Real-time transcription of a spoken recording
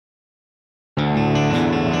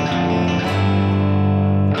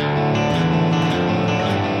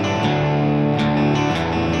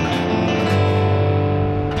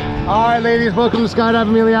right, ladies, welcome to Skydive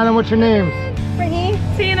Amelia Island. What's your names? Brittany.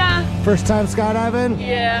 Tina. First time skydiving?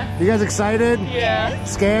 Yeah. You guys excited? Yeah.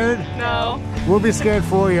 Scared? No. We'll be scared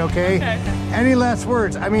for you, okay? Okay. Any last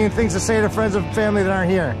words? I mean, things to say to friends and family that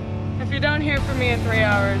aren't here. If you don't hear from me in 3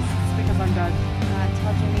 hours, it's because I'm dead.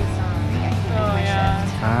 Tell Jimmy sorry. I can't Oh, do my yeah.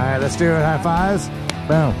 shift. All right, let's do it. High fives.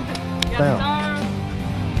 Boom. Yes, Boom. sir.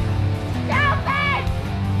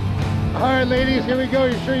 All right, ladies, here we go.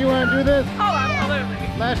 You sure you want to do this? Oh, absolutely.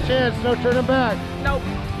 Last chance, no turning back. Nope.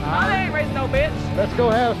 I ain't raising no bitch. Let's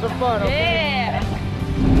go have some fun, okay? Yeah.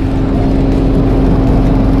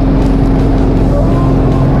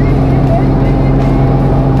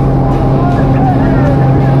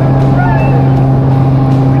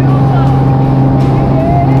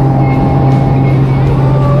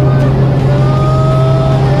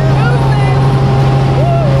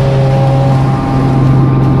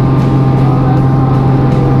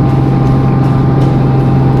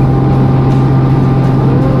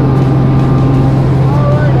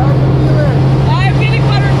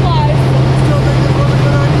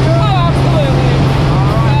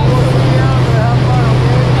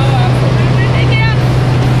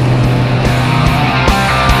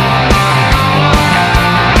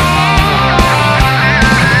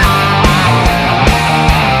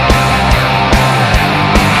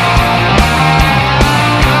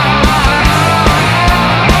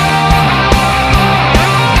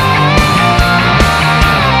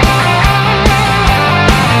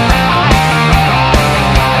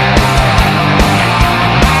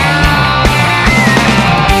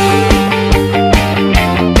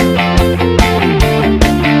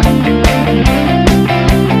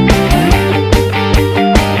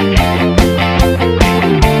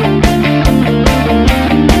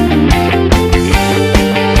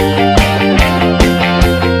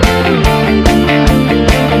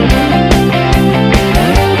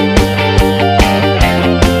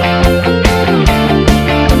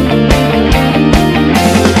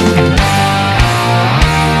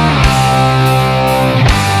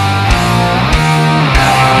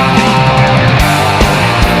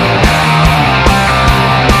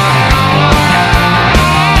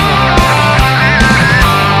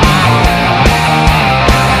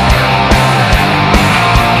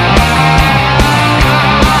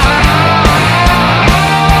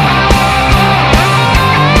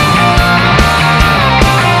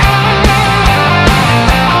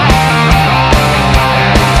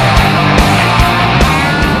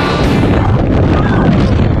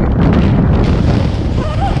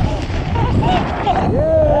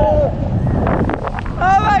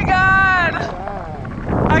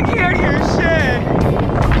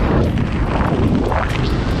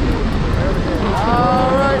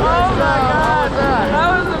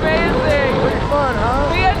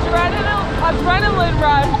 Adrenaline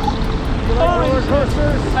rush. Holy shit.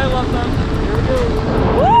 I love them. Here we go.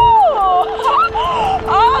 Woo!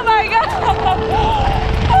 Oh my god! Oh my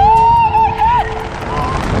god!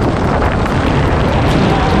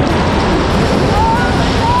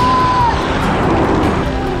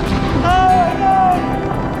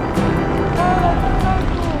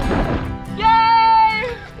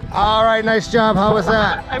 Yay! All right, nice job. How was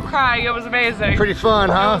that? I'm crying. It was amazing. Pretty fun,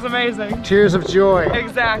 huh? It was amazing. Tears of joy.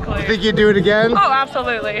 Exactly. Think you'd do it again? Oh,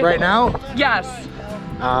 absolutely. Right now? Yes.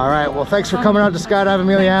 All right, well, thanks for coming out to Skydive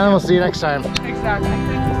Amelia Island. We'll see you next time.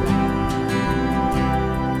 Exactly.